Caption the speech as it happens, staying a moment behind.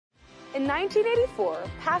In 1984,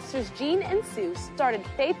 Pastors Gene and Sue started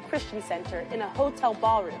Faith Christian Center in a hotel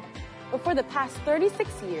ballroom. But for the past 36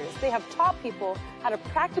 years, they have taught people how to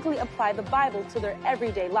practically apply the Bible to their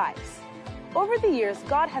everyday lives. Over the years,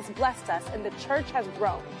 God has blessed us and the church has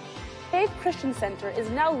grown. Faith Christian Center is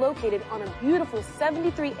now located on a beautiful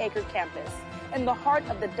 73-acre campus in the heart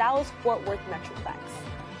of the Dallas-Fort Worth Metroplex.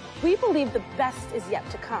 We believe the best is yet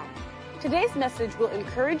to come. Today's message will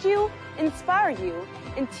encourage you, inspire you,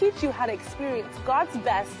 and teach you how to experience God's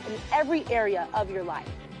best in every area of your life.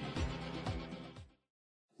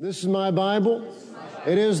 This is my Bible.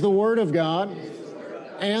 It is the Word of God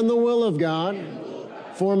and the will of God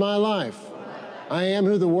for my life. I am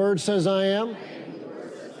who the Word says I am.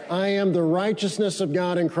 I am the righteousness of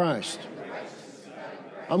God in Christ.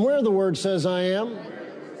 I'm where the Word says I am.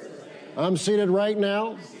 I'm seated right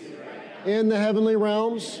now in the heavenly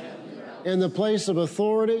realms, in the place of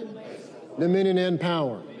authority, dominion, and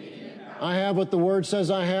power. I have what the Word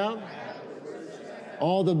says I have.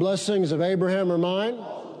 All the blessings of Abraham are mine.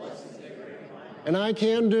 And I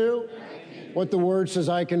can do what the Word says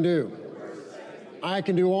I can do. I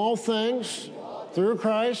can do all things through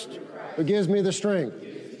Christ who gives me the strength.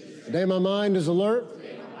 Today my mind is alert.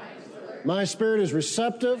 My spirit is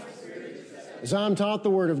receptive as I'm taught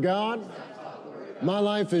the Word of God. My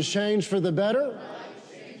life is changed for the better,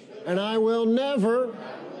 and I will never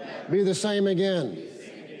be the same again.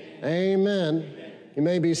 Amen. You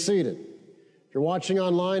may be seated. If you're watching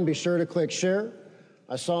online, be sure to click share.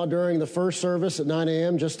 I saw during the first service at 9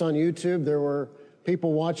 a.m. just on YouTube, there were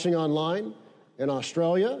people watching online in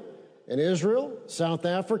Australia, in Israel, South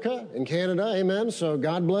Africa, and Canada. Amen. So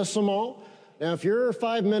God bless them all. Now, if you're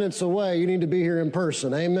 5 minutes away, you need to be here in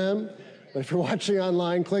person. Amen. But if you're watching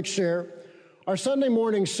online, click share. Our Sunday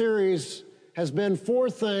morning series has been 4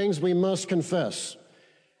 things we must confess.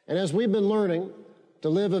 And as we've been learning to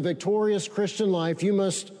live a victorious Christian life, you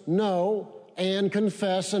must know and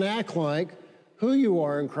confess and act like who you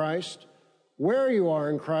are in Christ, where you are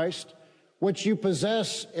in Christ, what you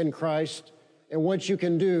possess in Christ, and what you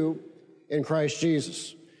can do in Christ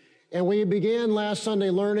Jesus. And we began last Sunday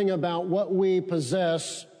learning about what we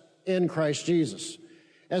possess in Christ Jesus.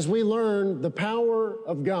 As we learned, the power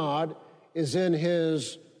of God is in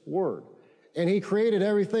His Word. And He created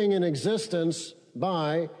everything in existence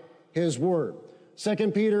by His Word.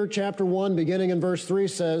 2 Peter chapter 1, beginning in verse 3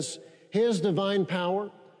 says, His divine power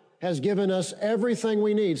has given us everything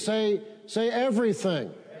we need. Say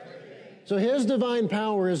everything. So His divine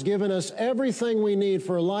power has given us everything we need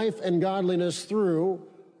for life and godliness through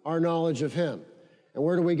our knowledge of Him. And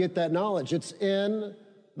where do we get that knowledge? It's in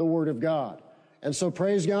the Word of God. And so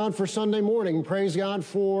praise God for Sunday morning. Praise God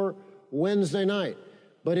for Wednesday night.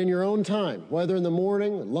 But in your own time, whether in the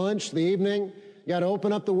morning, lunch, the evening, you got to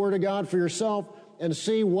open up the Word of God for yourself and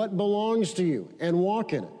see what belongs to you and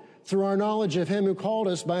walk in it through our knowledge of Him who called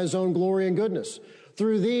us by His own glory and goodness.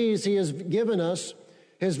 Through these, He has given us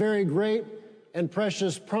His very great and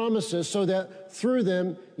precious promises so that through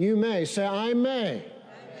them you may. Say, I may.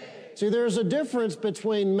 See, there's a difference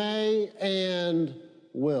between may and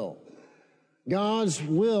will. God's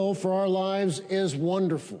will for our lives is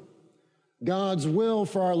wonderful. God's will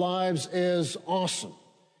for our lives is awesome.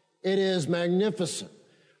 It is magnificent.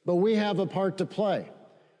 But we have a part to play.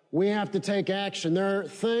 We have to take action. There are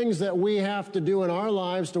things that we have to do in our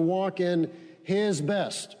lives to walk in His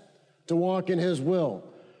best, to walk in His will.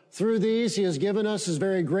 Through these, He has given us His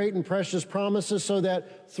very great and precious promises so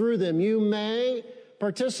that through them you may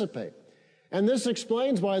participate. And this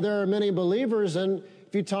explains why there are many believers, and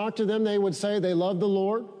if you talk to them, they would say they love the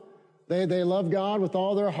Lord. They love God with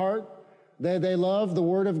all their heart. They love the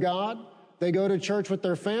Word of God. They go to church with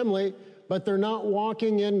their family, but they're not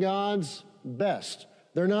walking in God's best.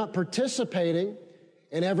 They're not participating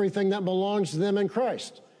in everything that belongs to them in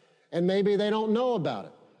Christ. And maybe they don't know about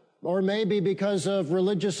it. Or maybe because of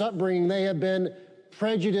religious upbringing, they have been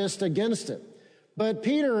prejudiced against it. But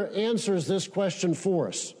Peter answers this question for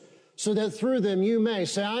us, so that through them you may.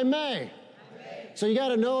 Say, I may. So you got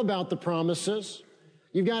to know about the promises.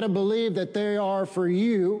 You've got to believe that they are for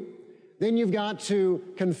you. Then you've got to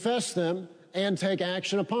confess them and take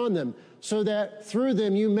action upon them, so that through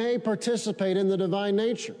them you may participate in the divine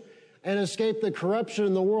nature and escape the corruption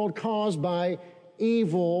in the world caused by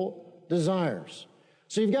evil desires.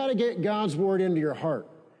 So you've got to get God's Word into your heart.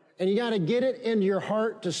 And you got to get it into your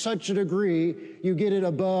heart to such a degree you get it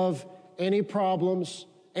above any problems,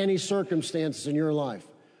 any circumstances in your life.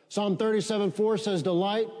 Psalm 37:4 says,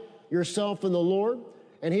 delight yourself in the Lord,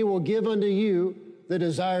 and He will give unto you the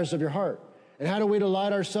desires of your heart. And how do we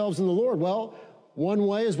delight ourselves in the Lord? Well, one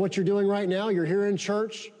way is what you're doing right now. You're here in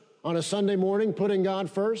church on a Sunday morning, putting God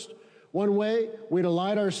first. One way we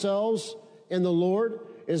delight ourselves in the Lord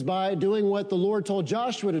is by doing what the Lord told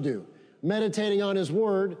Joshua to do, meditating on his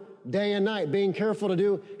word day and night, being careful to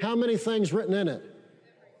do how many things written in it?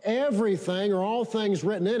 Everything or all things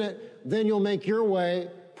written in it, then you'll make your way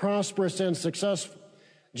prosperous and successful.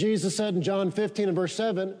 Jesus said in John 15 and verse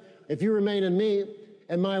 7, if you remain in me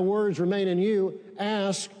and my words remain in you,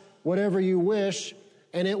 ask whatever you wish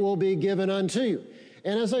and it will be given unto you.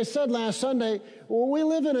 And as I said last Sunday, we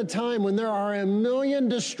live in a time when there are a million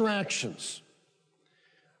distractions.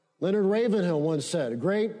 Leonard Ravenhill once said, a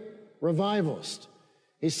great revivalist,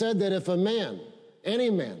 he said that if a man, any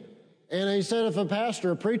man, and he said if a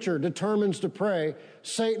pastor, a preacher determines to pray,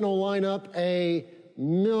 Satan will line up a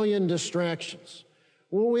million distractions.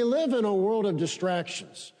 Well, we live in a world of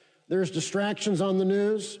distractions. There's distractions on the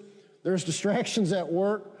news. There's distractions at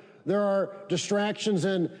work. There are distractions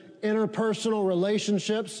in interpersonal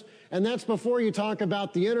relationships. And that's before you talk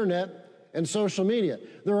about the internet and social media.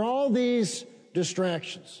 There are all these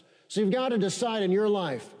distractions. So you've got to decide in your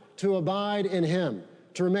life to abide in Him,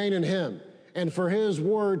 to remain in Him, and for His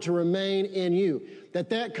word to remain in you.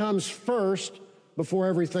 That comes first before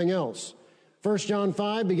everything else. 1 John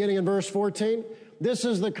 5, beginning in verse 14, this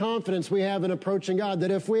is the confidence we have in approaching God,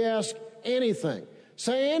 that if we ask anything,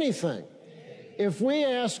 say anything, if we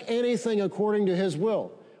ask anything according to His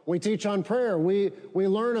will. We teach on prayer. We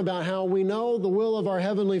learn about how we know the will of our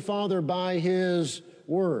Heavenly Father by His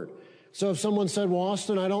word. So if someone said, well,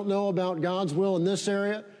 Austin, I don't know about God's will in this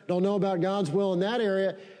area, don't know about God's will in that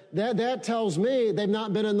area, that tells me they've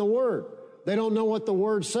not been in the Word. They don't know what the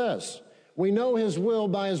Word says. We know His will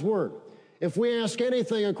by His word. If we ask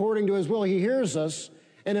anything according to His will, He hears us.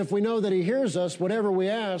 And if we know that He hears us, whatever we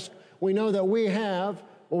ask, we know that we have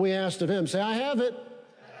what we asked of Him. Say, I have it.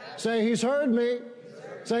 Say, He's heard me.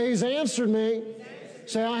 Say, He's answered me.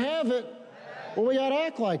 Say, I have it. Well, we got to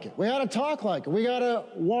act like it. We got to talk like it. We got to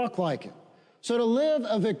walk like it. So to live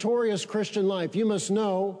a victorious Christian life, you must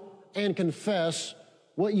know and confess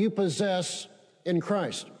what you possess in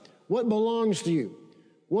Christ. What belongs to you?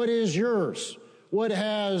 What is yours? What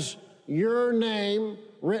has your name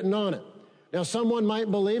written on it? Now, someone might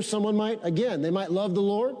believe, someone might, again, they might love the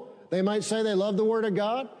Lord. They might say they love the Word of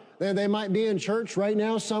God. They might be in church right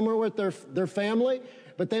now somewhere with their family,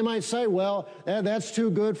 but they might say, well, that's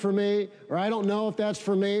too good for me, or I don't know if that's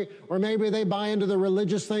for me, or maybe they buy into the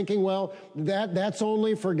religious thinking, well, that's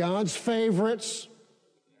only for God's favorites,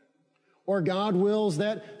 or God wills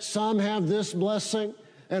that some have this blessing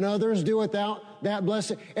and others do without that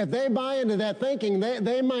blessing. If they buy into that thinking,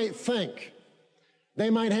 they might think,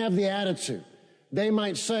 they might have the attitude, they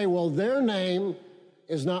might say, well, their name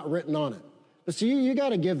is not written on it. But see, you got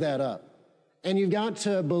to give that up. And you've got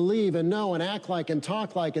to believe and know and act like and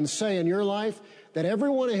talk like and say in your life that every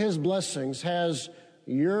one of His blessings has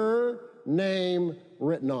your name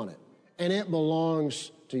written on it. And it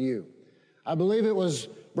belongs to you. I believe it was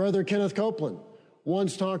Brother Kenneth Copeland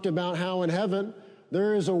once talked about how in heaven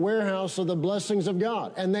there is a warehouse of the blessings of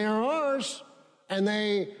God. And they are ours and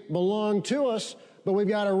they belong to us. But we've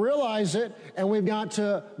got to realize it and we've got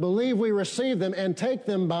to believe we receive them and take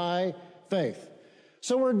them by faith.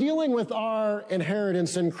 So we're dealing with our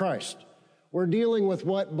inheritance in Christ. We're dealing with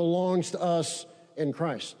what belongs to us in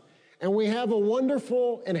Christ. And we have a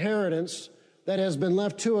wonderful inheritance that has been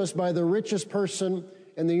left to us by the richest person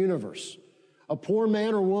in the universe. A poor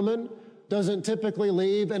man or woman doesn't typically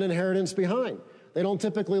leave an inheritance behind. They don't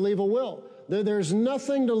typically leave a will. There's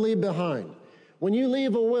nothing to leave behind. When you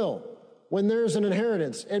leave a will, when there's an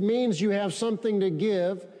inheritance, it means you have something to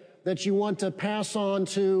give that you want to pass on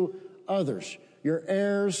to others, your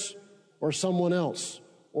heirs or someone else,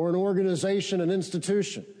 or an organization, an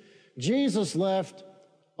institution. Jesus left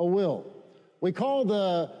a will. We call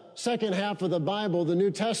the second half of the Bible the New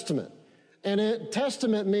Testament. And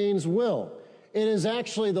testament means will. It is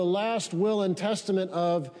actually the last will and testament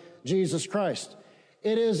of Jesus Christ.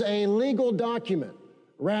 It is a legal document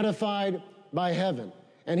ratified by heaven.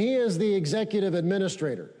 And He is the executive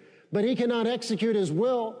administrator. But He cannot execute His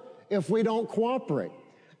will if we don't cooperate.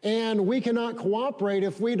 And we cannot cooperate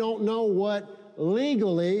if we don't know what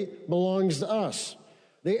legally belongs to us.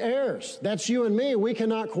 The heirs, that's you and me, we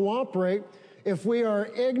cannot cooperate if we are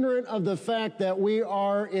ignorant of the fact that we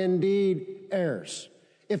are indeed heirs.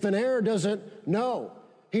 If an heir doesn't know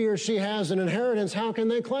he or she has an inheritance, how can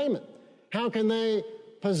they claim it? How can they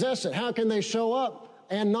possess it? How can they show up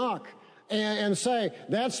and knock and say,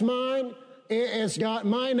 that's mine, it's got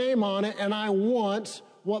my name on it, and I want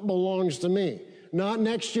what belongs to me? Not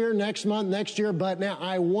next year, next month, next year, but now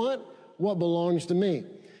I want what belongs to me.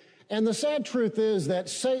 And the sad truth is that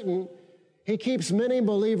Satan, he keeps many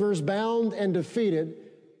believers bound and defeated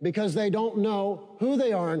because they don't know who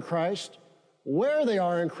they are in Christ, where they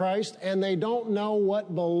are in Christ, and they don't know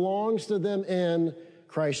what belongs to them in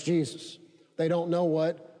Christ Jesus. They don't know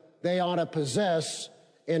what they ought to possess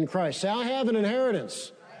in Christ. Say, I have an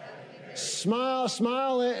inheritance.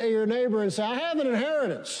 Smile at your neighbor and say, I have an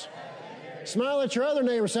inheritance. Smile at your other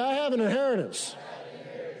neighbor and say, I have an inheritance.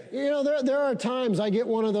 You know, there are times I get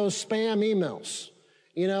one of those spam emails.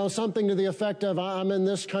 You know, something to the effect of, I'm in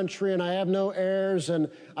this country and I have no heirs and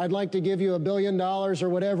I'd like to give you $1 billion or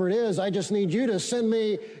whatever it is. I just need you to send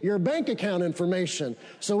me your bank account information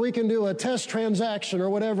so we can do a test transaction or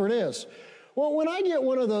whatever it is. Well, when I get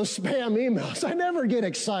one of those spam emails, I never get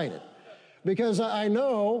excited because I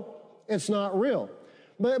know it's not real.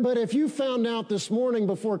 But if you found out this morning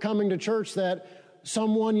before coming to church that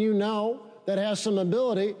someone you know that has some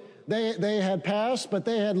ability, they had passed, but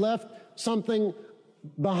they had left something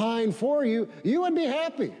behind for you, you would be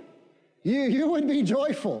happy. You would be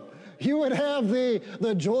joyful. You would have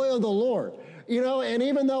the joy of the Lord. You know, and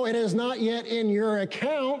even though it is not yet in your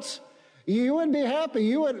account, you would be happy.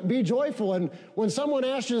 You would be joyful. And when someone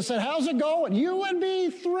asked you to say, how's it going? You would be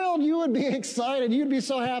thrilled. You would be excited. You'd be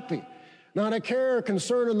so happy. Not a care or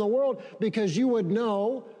concern in the world, because you would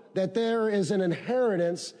know that there is an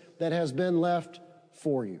inheritance that has been left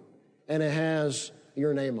for you, and it has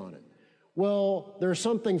your name on it. Well, there's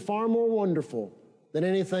something far more wonderful than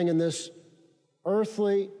anything in this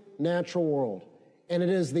earthly, natural world, and it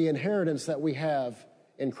is the inheritance that we have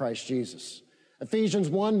in Christ Jesus. Ephesians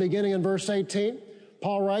 1, beginning in verse 18,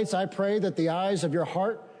 Paul writes, I pray that the eyes of your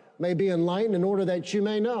heart may be enlightened in order that you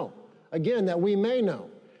may know. Again, that we may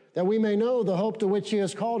know the hope to which he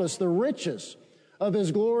has called us, the riches of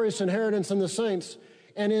his glorious inheritance in the saints,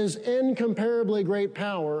 and his incomparably great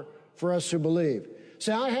power for us who believe.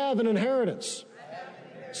 Say, I have an inheritance.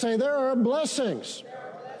 Say, there are blessings.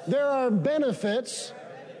 There are benefits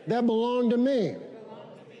that belong to me.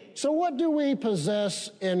 So what do we possess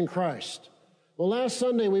in Christ? Well, last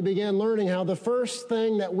Sunday we began learning how the first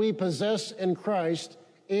thing that we possess in Christ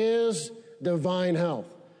is divine health.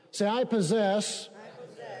 Say, I possess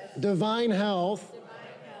divine health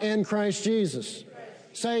in Christ Jesus.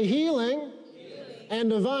 Say, healing and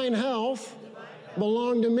divine health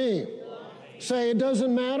belong to me. Say, it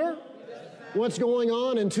doesn't matter what's going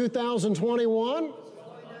on in 2021.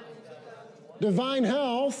 Divine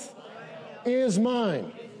health is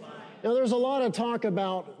mine. Now, there's a lot of talk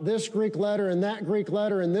about this Greek letter and that Greek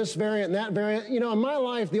letter and this variant and that variant. You know, in my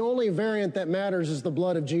life, the only variant that matters is the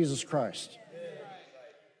blood of Jesus Christ.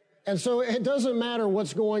 And so it doesn't matter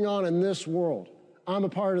what's going on in this world. I'm a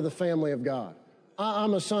part of the family of God.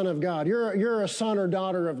 I'm a son of God. You're a son or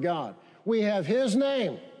daughter of God. We have his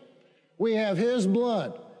name. We have his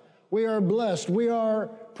blood. We are blessed. We are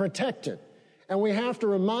protected. And we have to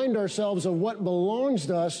remind ourselves of what belongs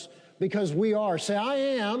to us, because we are. Say, I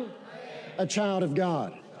am a child of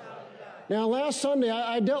God. Now, last Sunday,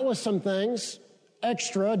 I dealt with some things,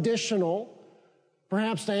 extra, additional,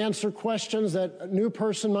 perhaps to answer questions that a new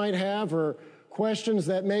person might have, or questions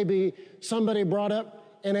that maybe somebody brought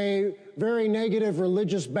up in a very negative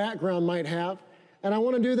religious background might have. And I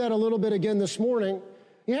want to do that a little bit again this morning.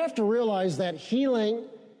 You have to realize that healing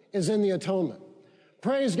is in the atonement.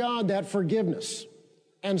 Praise God that forgiveness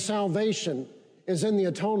and salvation is in the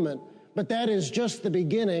atonement, but that is just the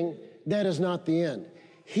beginning. That is not the end.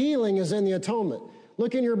 Healing is in the atonement.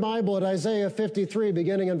 Look in your Bible at Isaiah 53,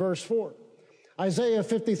 beginning in verse 4. Isaiah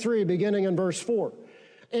 53, beginning in verse 4.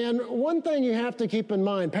 And one thing you have to keep in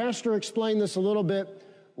mind, Pastor explained this a little bit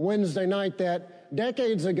Wednesday night, that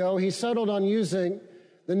decades ago he settled on using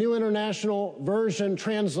the New International Version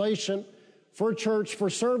translation for church, for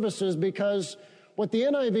services, because what the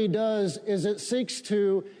NIV does is it seeks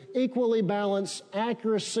to equally balance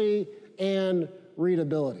accuracy and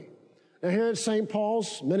readability. Now, here at St.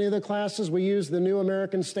 Paul's, many of the classes we use the New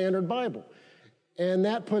American Standard Bible, and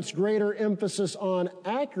that puts greater emphasis on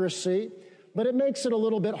accuracy, but it makes it a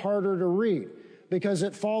little bit harder to read because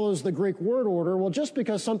it follows the Greek word order. Well, just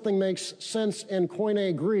because something makes sense in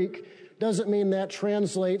Koine Greek doesn't mean that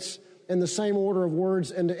translates in the same order of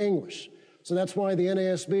words into English. So that's why the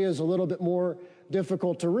NASB is a little bit more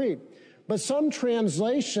difficult to read. But some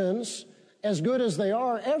translations, as good as they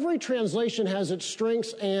are, every translation has its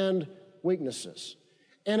strengths and weaknesses.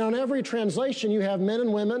 And on every translation, you have men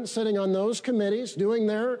and women sitting on those committees doing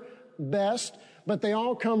their best, but they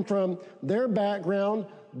all come from their background,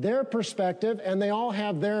 their perspective, and they all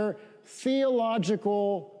have their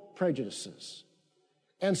theological prejudices.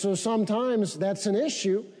 And so sometimes that's an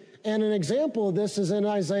issue. And an example of this is in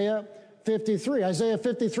Isaiah 53. Isaiah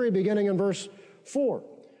 53, beginning in verse 4.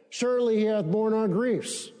 Surely he hath borne our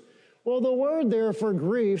griefs. Well, the word there for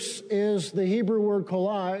griefs is the Hebrew word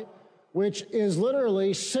kolai, which is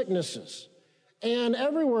literally sicknesses. And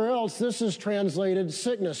everywhere else, this is translated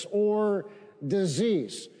sickness or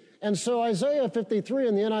disease. And so Isaiah 53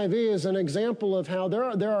 in the NIV is an example of how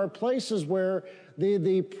there are places where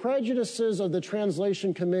the prejudices of the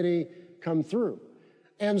translation committee come through.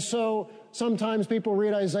 And so sometimes people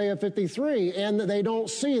read Isaiah 53 and they don't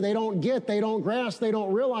see, they don't get, they don't grasp, they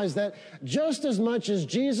don't realize that just as much as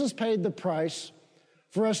Jesus paid the price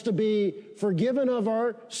for us to be forgiven of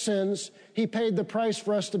our sins, he paid the price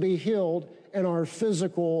for us to be healed in our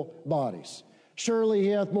physical bodies. Surely he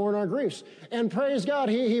hath borne our griefs. And praise God,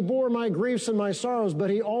 he bore my griefs and my sorrows,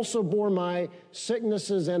 but he also bore my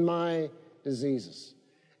sicknesses and my diseases.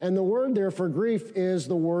 And the word there for grief is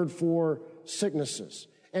the word for sicknesses,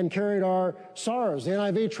 and carried our sorrows. The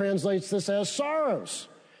NIV translates this as sorrows.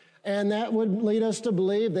 And that would lead us to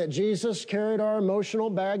believe that Jesus carried our emotional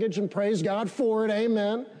baggage, and praise God for it,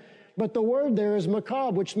 amen. But the word there is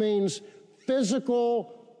makab, which means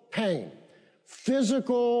physical pain,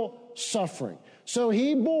 physical suffering. So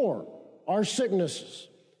he bore our sicknesses.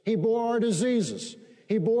 He bore our diseases.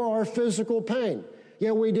 He bore our physical pain.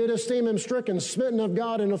 Yet we did esteem him stricken, smitten of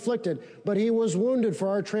God, and afflicted. But he was wounded for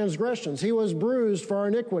our transgressions. He was bruised for our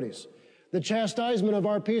iniquities. The chastisement of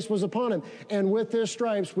our peace was upon him. And with his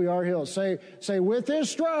stripes we are healed. Say, with his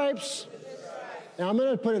stripes. Now I'm going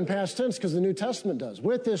to put it in past tense because the New Testament does.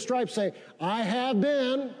 With his stripes, say, I have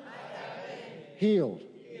been healed.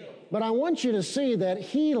 But I want you to see that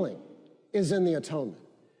healing is in the atonement.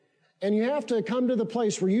 And you have to come to the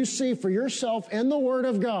place where you see for yourself in the Word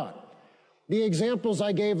of God. The examples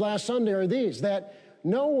I gave last Sunday are these, that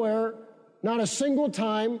nowhere, not a single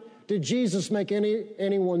time, did Jesus make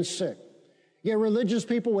anyone sick. Yet religious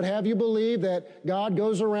people would have you believe that God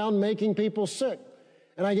goes around making people sick.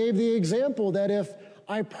 And I gave the example that if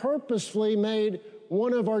I purposefully made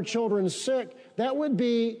one of our children sick, that would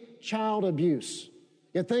be child abuse.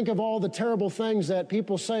 Yet think of all the terrible things that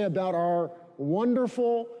people say about our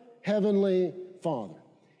wonderful Heavenly Father.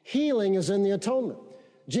 Healing is in the atonement.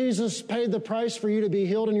 Jesus paid the price for you to be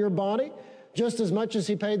healed in your body, just as much as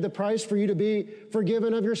he paid the price for you to be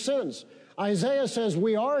forgiven of your sins. Isaiah says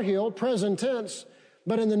we are healed, present tense,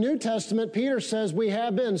 but in the New Testament, Peter says we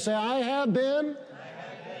have been. Say, I have been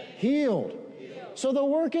healed. So the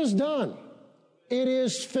work is done. It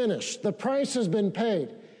is finished. The price has been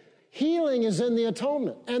paid. Healing is in the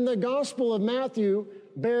atonement, and the Gospel of Matthew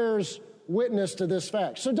bears witness to this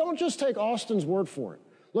fact. So don't just take Austin's word for it.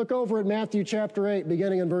 Look over at Matthew chapter 8,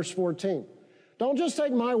 beginning in verse 14. Don't just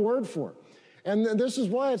take my word for it. And this is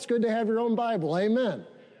why it's good to have your own Bible. Amen.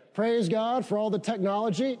 Praise God for all the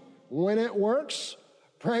technology when it works.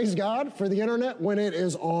 Praise God for the internet when it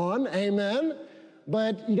is on. Amen.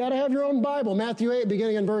 But you got to have your own Bible. Matthew 8,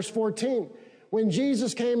 beginning in verse 14. When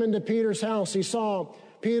Jesus came into Peter's house, he saw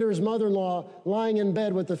Peter's mother-in-law lying in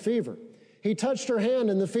bed with a fever. He touched her hand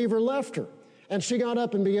and the fever left her, and she got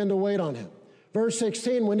up and began to wait on him. Verse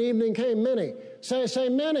 16, when evening came, many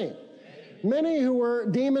who were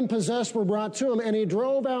demon-possessed were brought to him, and he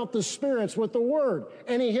drove out the spirits with the word,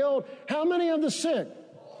 and he healed how many of the sick?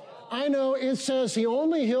 I know it says he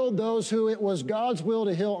only healed those who it was God's will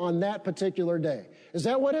to heal on that particular day. Is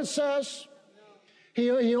that what it says? He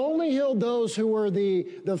only healed those who were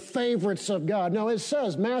the favorites of God. No, it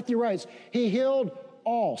says, Matthew writes, he healed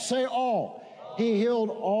all. Say all. He healed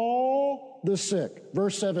all the sick.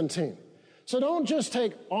 Verse 17. So don't just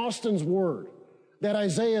take Austin's word that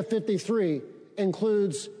Isaiah 53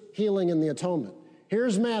 includes healing in the atonement.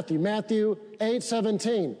 Here's Matthew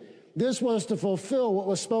 8:17. This was to fulfill what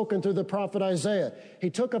was spoken through the prophet Isaiah. He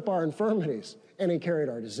took up our infirmities and he carried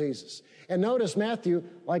our diseases. And notice Matthew,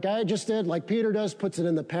 like I just did, like Peter does, puts it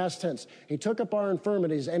in the past tense. He took up our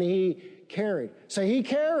infirmities and he carried. Say, he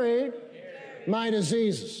carried my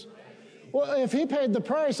diseases. Well, if he paid the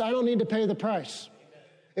price, I don't need to pay the price.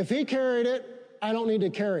 If he carried it, I don't need to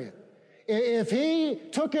carry it. If he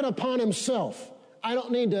took it upon himself, I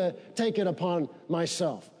don't need to take it upon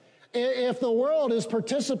myself. If the world is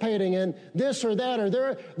participating in this or that,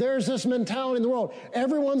 or there's this mentality in the world,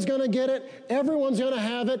 everyone's going to get it, everyone's going to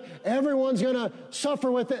have it, everyone's going to suffer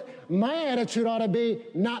with it. My attitude ought to be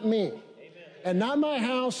not me, amen, and not my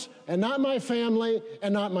house, and not my family,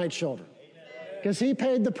 and not my children. Because he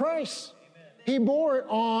paid the price. Amen. He bore it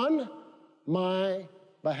on my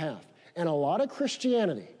behalf. And a lot of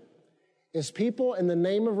Christianity is people in the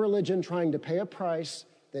name of religion trying to pay a price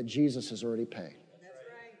that Jesus has already paid.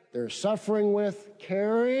 They're suffering with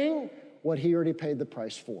carrying what he already paid the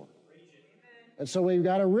price for. And so we've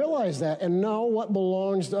got to realize that and know what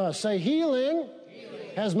belongs to us. Say, healing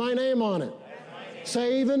has my name on it.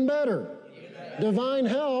 Say even better. Divine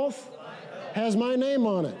health has my name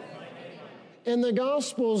on it. In the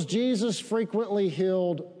Gospels, Jesus frequently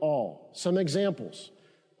healed all. Some examples.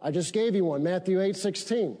 I just gave you one. Matthew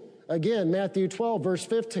 8:16. Again, Matthew 12, verse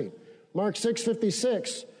 15. Mark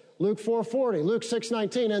 6:56. Luke 4:40. Luke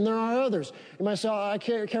 6:19. And there are others. You might say, oh, I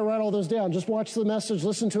can't write all those down. Just watch the message.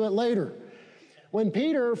 Listen to it later. When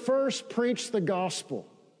Peter first preached the gospel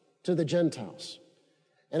to the Gentiles,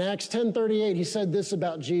 in Acts 10:38, he said this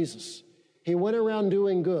about Jesus. He went around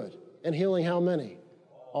doing good and healing how many?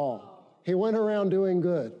 All. He went around doing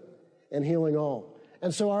good and healing all.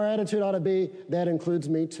 And so our attitude ought to be, that includes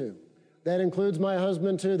me too. That includes my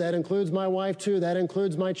husband too. That includes my wife too. That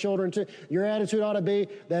includes my children too. Your attitude ought to be,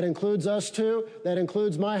 that includes us too. That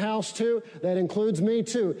includes my house too. That includes me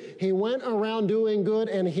too. He went around doing good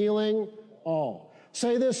and healing all.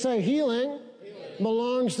 Say this, say healing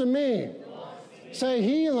belongs to me. Say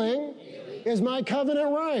healing is my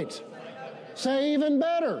covenant right. Say even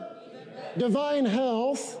better. Divine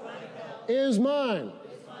health is mine.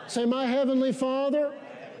 Say, my Heavenly Father,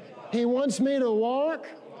 He wants me to walk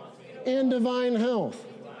in divine health.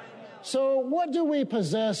 So what do we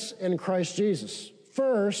possess in Christ Jesus?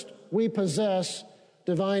 First, we possess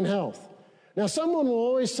divine health. Now, someone will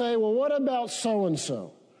always say, well, what about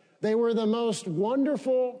so-and-so? They were the most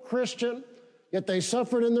wonderful Christian, yet they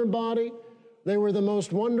suffered in their body. They were the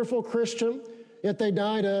most wonderful Christian, yet they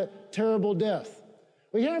died a terrible death.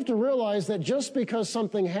 We have to realize that just because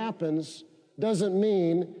something happens doesn't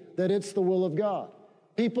mean that it's the will of God.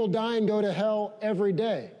 People die and go to hell every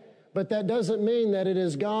day, but that doesn't mean that it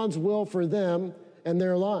is God's will for them and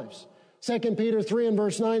their lives. 2 Peter 3 and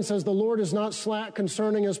verse 9 says, the Lord is not slack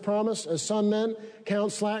concerning His promise, as some men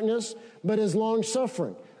count slackness, but is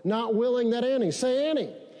long-suffering, not willing that any, say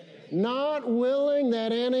any, not willing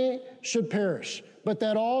that any should perish, but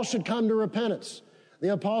that all should come to repentance. The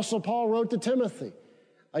Apostle Paul wrote to Timothy,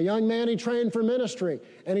 a young man he trained for ministry,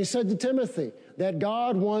 and he said to Timothy that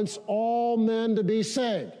God wants all men to be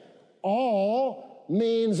saved. All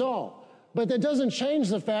means all. But that doesn't change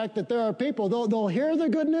the fact that there are people, they'll hear the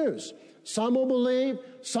good news. Some will believe,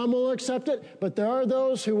 some will accept it, but there are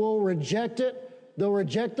those who will reject it. They'll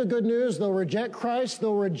reject the good news, they'll reject Christ,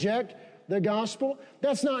 they'll reject the gospel.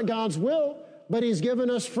 That's not God's will, but He's given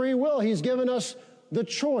us free will. He's given us the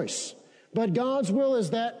choice. But God's will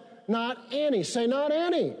is that not any, say not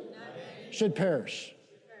any, should perish.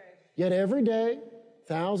 Yet every day,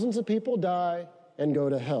 thousands of people die and go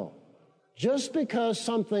to hell. Just because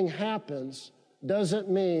something happens doesn't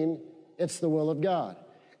mean it's the will of God.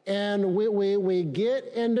 And we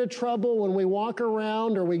get into trouble when we walk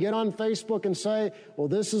around or we get on Facebook and say, well,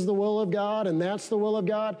 this is the will of God and that's the will of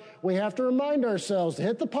God. We have to remind ourselves to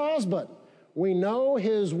hit the pause button. We know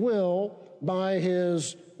His will by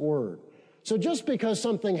His word. So just because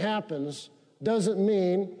something happens doesn't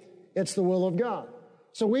mean it's the will of God.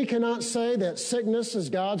 So we cannot say that sickness is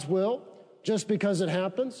God's will just because it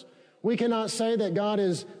happens. We cannot say that God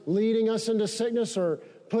is leading us into sickness or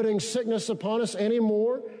putting sickness upon us any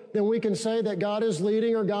more than we can say that God is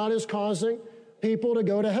leading or God is causing people to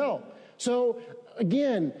go to hell. So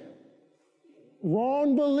again,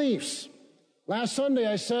 wrong beliefs. Last Sunday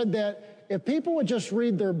I said that if people would just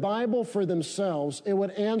read their Bible for themselves, it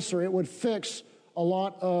would fix a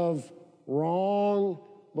lot of wrong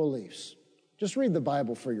beliefs. Just read the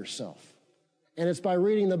Bible for yourself. And it's by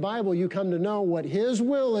reading the Bible you come to know what His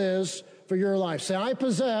will is for your life. Say, I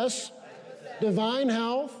possess divine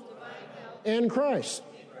health in Christ.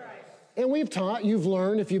 And we've taught, you've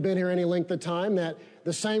learned, if you've been here any length of time, that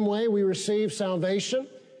the same way we receive salvation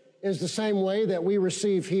is the same way that we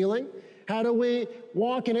receive healing. How do we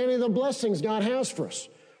walk in any of the blessings God has for us?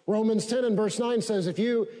 Romans 10 and verse 9 says, if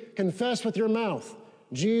you confess with your mouth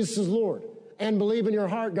Jesus is Lord and believe in your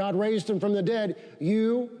heart God raised Him from the dead,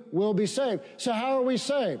 you will be saved. So how are we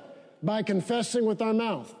saved? By confessing with our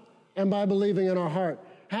mouth and by believing in our heart.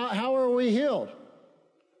 How are we healed?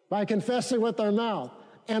 By confessing with our mouth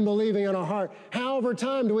and believing in our heart. How over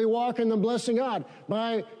time do we walk in the blessing of God?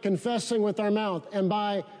 By confessing with our mouth and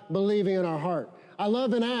by believing in our heart. I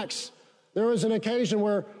love in Acts, there was an occasion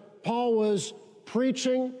where Paul was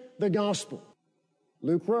preaching the gospel.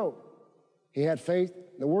 Luke wrote, he had faith.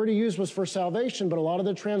 The word he used was for salvation, but a lot of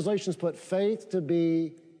the translations put faith to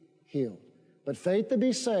be healed. But faith to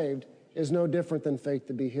be saved is no different than faith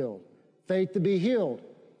to be healed. Faith to be healed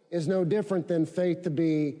is no different than faith to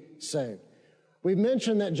be saved. We've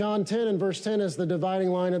mentioned that John 10 and verse 10 is the dividing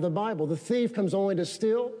line of the Bible. The thief comes only to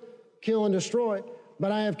steal, kill, and destroy.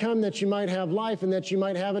 But I have come that you might have life and that you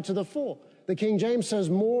might have it to the full. The King James says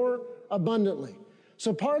more abundantly.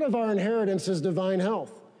 So part of our inheritance is divine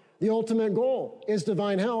health. The ultimate goal is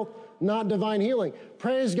divine health, not divine healing.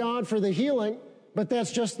 Praise God for the healing, but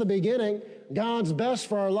that's just the beginning. God's best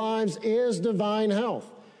for our lives is divine health.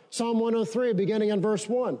 Psalm 103, beginning in verse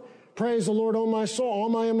 1. Praise the Lord, O my soul, all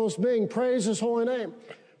my inmost being. Praise his holy name.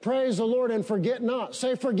 Praise the Lord and forget not.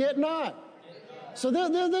 Say, forget not. So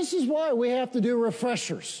this is why we have to do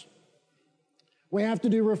refreshers. We have to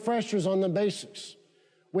do refreshers on the basics.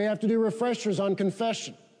 We have to do refreshers on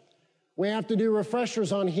confession. We have to do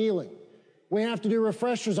refreshers on healing. We have to do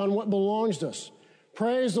refreshers on what belongs to us.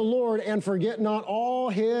 Praise the Lord and forget not all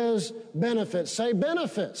his benefits. Say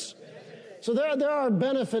benefits. So there are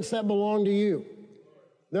benefits that belong to you.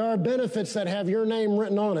 There are benefits that have your name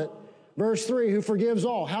written on it. Verse 3, who forgives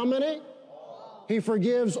all. How many? All. He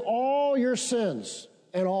forgives all your sins.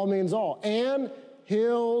 And all means all. And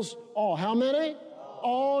heals all. How many?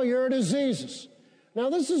 All your diseases. Now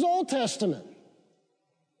this is Old Testament,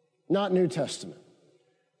 not New Testament.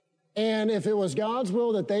 And if it was God's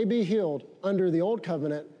will that they be healed under the Old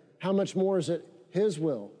Covenant, how much more is it his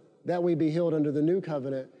will that we be healed under the New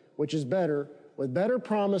Covenant, which is better, with better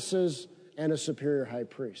promises and a superior high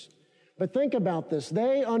priest. But think about this.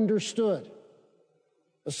 They understood,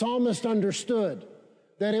 the psalmist understood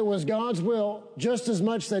that it was God's will just as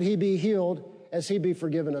much that he be healed as he be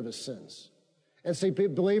forgiven of his sins. And see,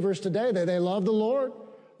 believers today, they love the Lord.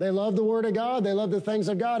 They love the Word of God. They love the things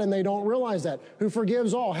of God, and they don't realize that. Who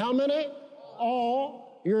forgives all? How many?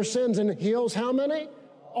 All your sins, and heals how many?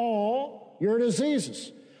 All your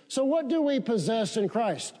diseases. So what do we possess in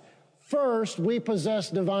Christ? First, we possess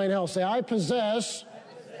divine health. Say, I possess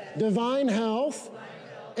divine health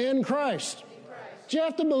in Christ. But you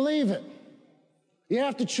have to believe it. You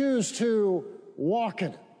have to choose to walk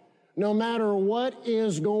in it, no matter what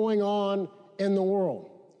is going on in the world.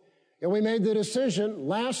 And we made the decision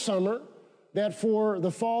last summer that for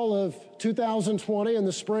the fall of 2020 and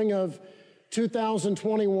the spring of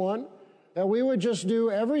 2021, that we would just do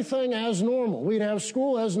everything as normal. We'd have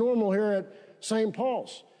school as normal here at St.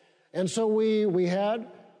 Paul's. And so we had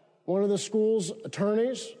one of the school's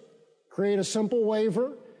attorneys create a simple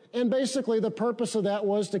waiver. And basically the purpose of that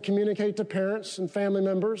was to communicate to parents and family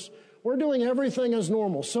members, we're doing everything as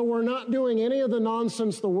normal. So we're not doing any of the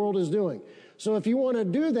nonsense the world is doing. So if you want to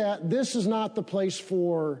do that, this is not the place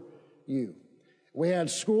for you. We had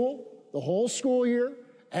school, the whole school year,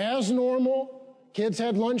 as normal. Kids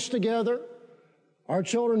had lunch together. Our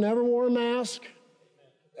children never wore a mask.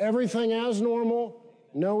 Everything as normal.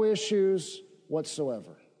 No issues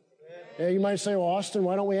whatsoever. Now you might say, well, Austin,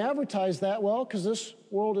 why don't we advertise that? Well, because this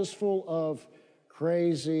world is full of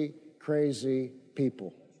crazy, crazy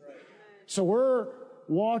people. So we're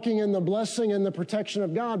walking in the blessing and the protection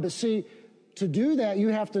of God. But see, to do that, you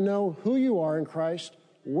have to know who you are in Christ,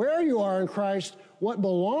 where you are in Christ, what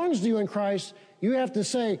belongs to you in Christ. You have to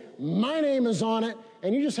say, my name is on it,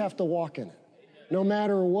 and you just have to walk in it, no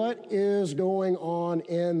matter what is going on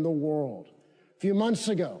in the world. A few months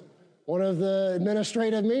ago, one of the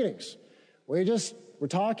administrative meetings, we just were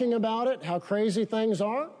talking about it, how crazy things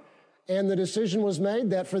are, and the decision was made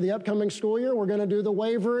that for the upcoming school year, we're going to do the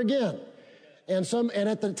waiver again. And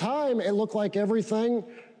at the time, it looked like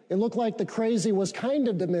the crazy was kind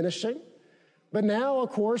of diminishing. But now, of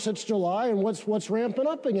course, it's July, and what's ramping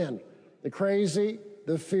up again? The crazy,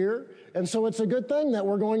 the fear. And so it's a good thing that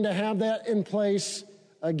we're going to have that in place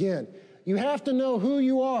again. You have to know who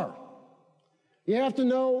you are. You have to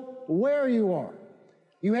know where you are.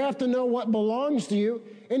 You have to know what belongs to you,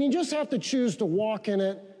 and you just have to choose to walk in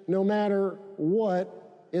it no matter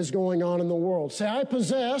what is going on in the world. Say, I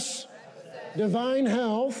possess divine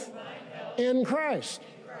health in Christ.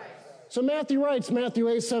 So Matthew writes, Matthew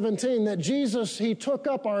 8:17, that Jesus, he took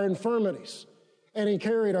up our infirmities and he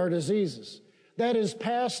carried our diseases. That is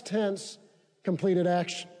past tense, completed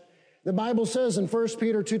action. The Bible says in 1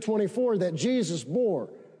 Peter 2:24 that Jesus bore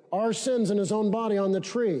our sins in his own body on the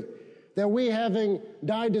tree, that we, having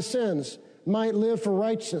died to sins, might live for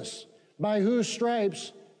righteousness, by whose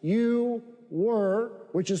stripes you were,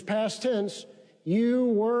 which is past tense, you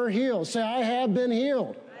were healed. Say, I have been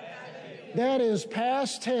healed. That is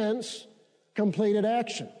past tense, completed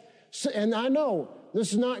action. And I know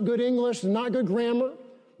this is not good English, not good grammar,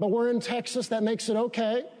 but we're in Texas. That makes it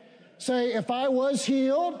okay. Say, if I was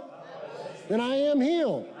healed, then I am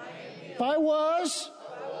healed. If I was,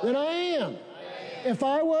 then I am. If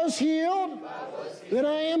I was healed, then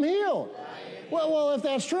I am healed. Well, if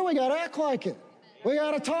that's true, we got to act like it. We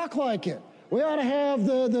got to talk like it. We ought to have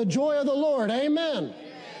the joy of the Lord. Amen.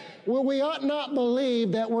 Well, we ought not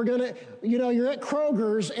believe that we're going to, you're at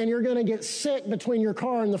Kroger's and you're going to get sick between your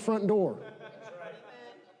car and the front door.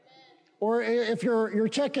 Or if you're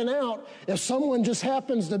checking out, if someone just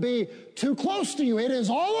happens to be too close to you, it is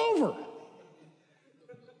all over.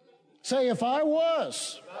 Say, if I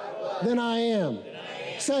was, then I am.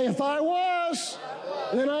 Say, if I was,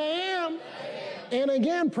 then I am. And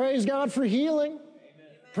again, praise God for healing.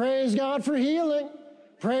 Praise God for healing.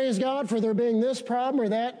 Praise God for there being this problem or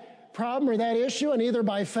that issue, and either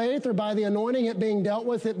by faith or by the anointing it being dealt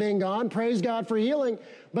with, it being gone. Praise God for healing.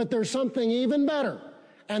 But there's something even better,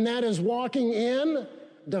 and that is walking in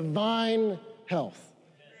divine health.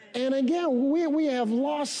 And again, we have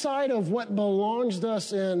lost sight of what belongs to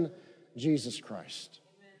us in Jesus Christ.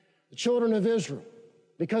 The children of Israel,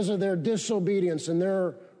 because of their disobedience and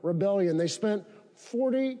their rebellion, they spent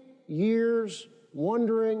 40 years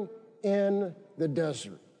wandering in the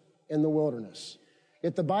desert, in the wilderness.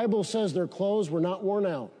 Yet the Bible says their clothes were not worn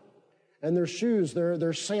out, and their shoes,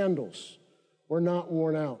 their sandals, were not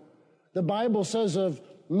worn out. The Bible says of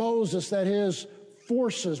Moses that his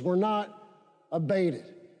forces were not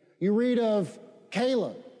abated. You read of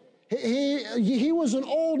Caleb. He was an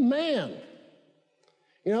old man.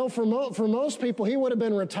 You know, for most people, he would have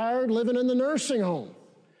been retired living in the nursing home.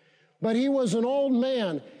 But he was an old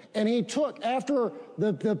man, and he took, after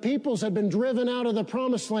the peoples had been driven out of the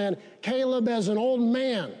promised land, Caleb as an old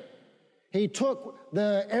man, he took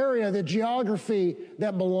the area, the geography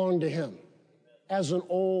that belonged to him as an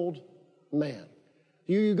old man.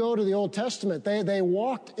 You go to the Old Testament, they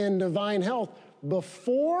walked in divine health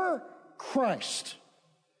before Christ.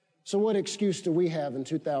 So what excuse do we have in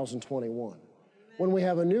 2021 when we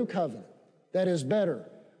have a new covenant that is better,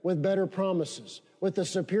 with better promises, with the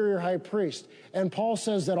superior high priest? And Paul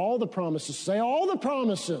says that all the promises, say all the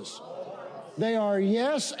promises, they are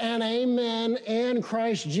yes and amen in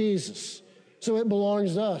Christ Jesus. So it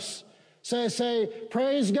belongs to us. Say,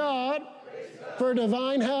 praise God for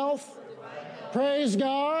divine health. Praise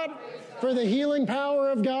God for the healing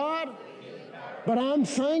power of God. But I'm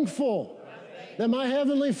thankful that my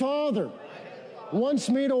Heavenly Father wants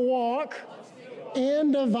me to walk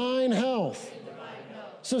in divine health.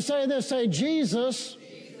 So say this, say, Jesus,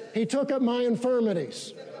 He took up my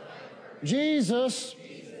infirmities. Jesus,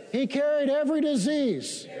 He carried every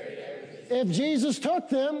disease. If Jesus took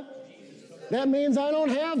them, that means I don't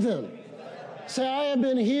have them. Say, I have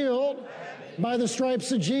been healed by the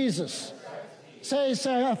stripes of Jesus. Say,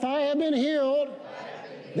 if I have been healed,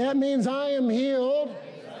 that means I am healed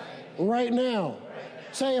right now.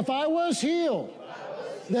 Say, if I was healed,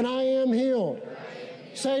 then I am healed.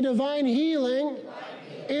 Say, divine healing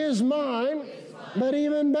is mine, but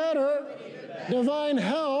even better, divine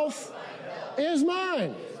health is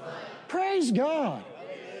mine. Praise God.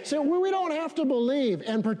 So we don't have to believe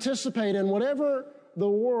and participate in whatever the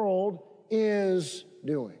world is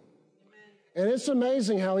doing. And it's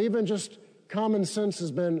amazing how even just common sense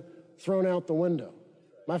has been thrown out the window.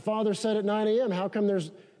 My father said at 9 a.m., how come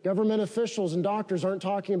there's government officials and doctors aren't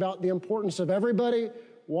talking about the importance of everybody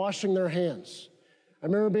washing their hands? I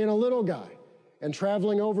remember being a little guy and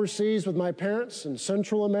traveling overseas with my parents in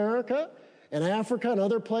Central America and Africa and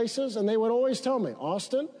other places, and they would always tell me,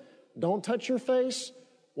 Austin, don't touch your face,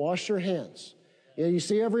 wash your hands. You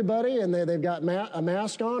see everybody, and they've got a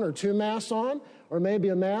mask on or two masks on, or maybe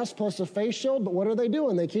a mask plus a face shield, but what are they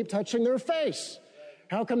doing? They keep touching their face.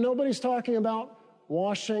 How come nobody's talking about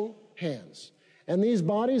washing hands? And these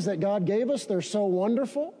bodies that God gave us, they're so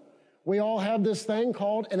wonderful. We all have this thing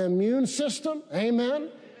called an immune system. Amen.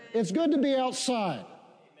 It's good to be outside.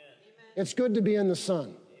 It's good to be in the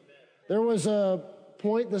sun. There was a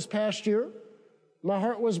point this past year, my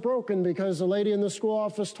heart was broken because a lady in the school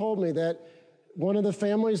office told me that one of the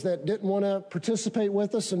families that didn't want to participate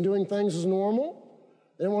with us in doing things as normal,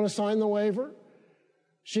 they didn't want to sign the waiver.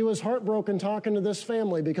 She was heartbroken talking to this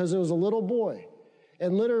family because it was a little boy,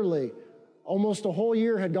 and literally almost a whole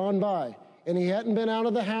year had gone by, and he hadn't been out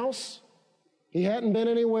of the house. He hadn't been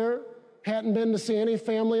anywhere, hadn't been to see any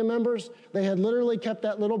family members. They had literally kept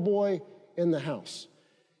that little boy in the house.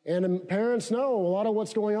 And parents know a lot of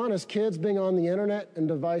what's going on is kids being on the internet and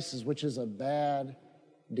devices, which is a bad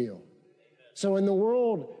deal. So in the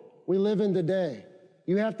world we live in today,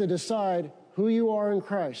 you have to decide who you are in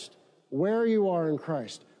Christ, where you are in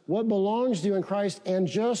Christ, what belongs to you in Christ, and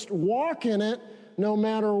just walk in it no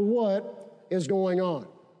matter what is going on.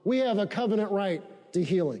 We have a covenant right to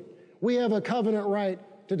healing. We have a covenant right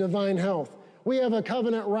to divine health. We have a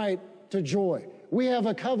covenant right to joy. We have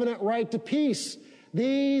a covenant right to peace.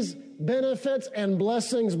 These benefits and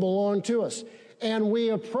blessings belong to us, and we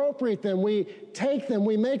appropriate them, we take them,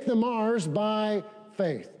 we make them ours by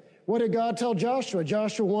faith. What did God tell Joshua?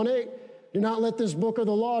 Joshua 1:8, do not let this book of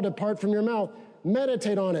the law depart from your mouth.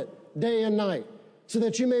 Meditate on it day and night. so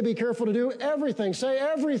that you may be careful to do everything. Say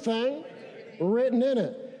everything written in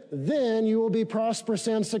it. Then you will be prosperous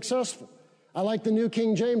and successful. I like the New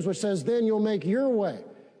King James, which says, then you'll make your way.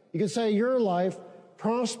 You can say your life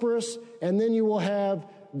prosperous, and then you will have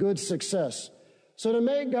good success. So to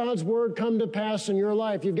make God's word come to pass in your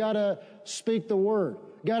life, you've got to speak the word.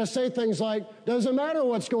 You've got to say things like, doesn't matter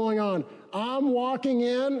what's going on, I'm walking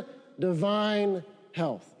in divine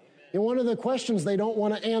health. And one of the questions they don't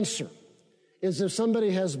want to answer is if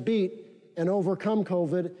somebody has beat and overcome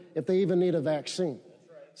COVID, if they even need a vaccine.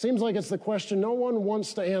 Seems like it's the question no one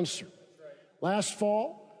wants to answer. Last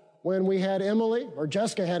fall, when we had Emily, or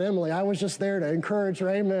Jessica had Emily, I was just there to encourage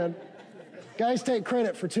her, amen. Guys take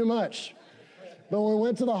credit for too much. But when we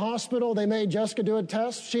went to the hospital, they made Jessica do a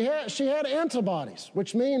test. She had antibodies,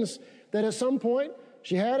 which means that at some point,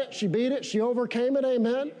 she had it, she beat it, she overcame it,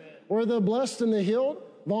 amen. We're the blessed and the healed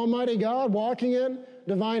of Almighty God, walking in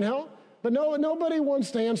divine health. But nobody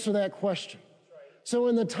wants to answer that question. So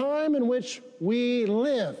in the time in which we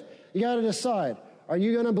live, you got to decide, are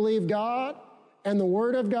you going to believe God and the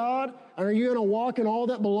Word of God? And are you going to walk in all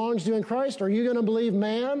that belongs to you in Christ? Are you going to believe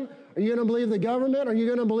man? Are you going to believe the government? Are you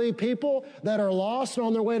going to believe people that are lost and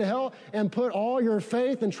on their way to hell and put all your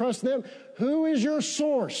faith and trust in them? Who is your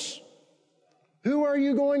source? Who are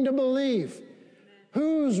you going to believe?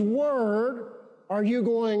 Whose word are you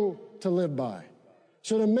going to live by?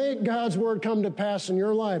 So to make God's word come to pass in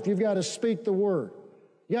your life, you've got to speak the word.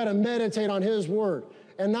 You got to meditate on his word.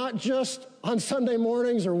 And not just on Sunday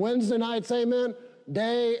mornings or Wednesday nights, amen,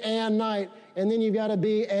 day and night. And then you've got to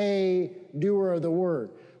be a doer of the word.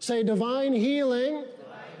 Say, divine healing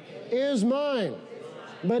is mine.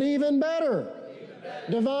 But even better,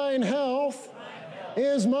 divine health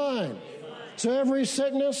is mine. So every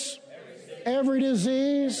sickness, every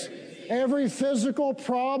disease, every physical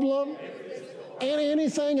problem,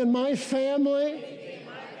 anything in my family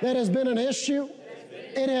that has been an issue,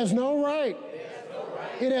 it has no right.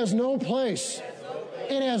 It has no place.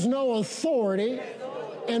 It has no authority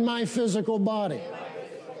in my physical body.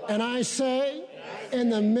 And I say, in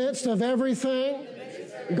the midst of everything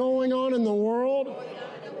going on in the world,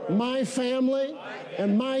 my family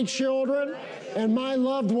and my children and my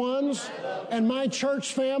loved ones and my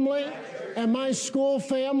church family and my school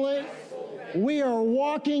family, we are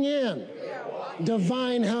walking in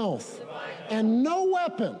divine health. And no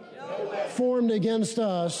weapon formed against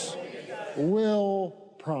us will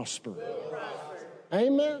prosper.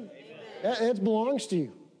 Amen. It belongs to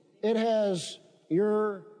you. It has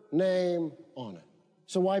your name on it.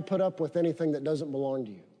 So why put up with anything that doesn't belong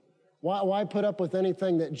to you? Why put up with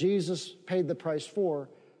anything that Jesus paid the price for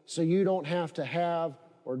so you don't have to have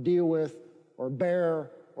or deal with or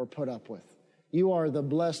bear or put up with? You are the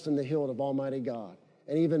blessed and the healed of Almighty God.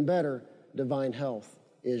 And even better, divine health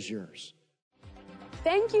is yours.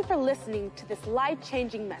 Thank you for listening to this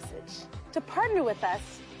life-changing message. To partner with us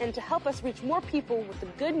and to help us reach more people with the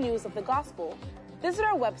good news of the gospel, visit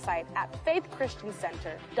our website at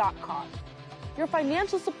faithchristiancenter.com. Your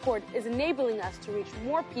financial support is enabling us to reach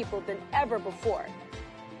more people than ever before.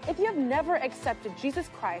 If you have never accepted Jesus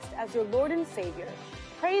Christ as your Lord and Savior,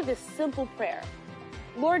 pray this simple prayer.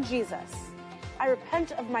 Lord Jesus, I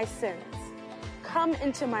repent of my sins. Come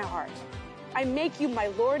into my heart. I make you my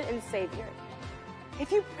Lord and Savior. If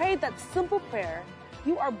you prayed that simple prayer,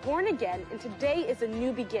 you are born again and today is a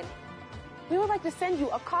new beginning. We would like to send you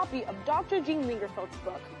a copy of Dr. Gene Lingerfeld's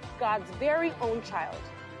book, God's Very Own Child.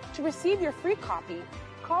 To receive your free copy,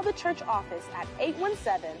 call the church office at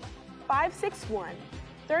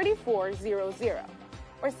 817-561-3400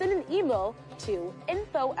 or send an email to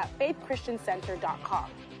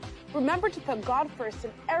info@faithchristiancenter.com. Remember to put God first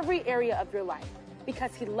in every area of your life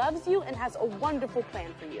because He loves you and has a wonderful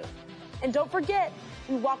plan for you. And don't forget,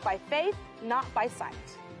 we walk by faith, not by sight.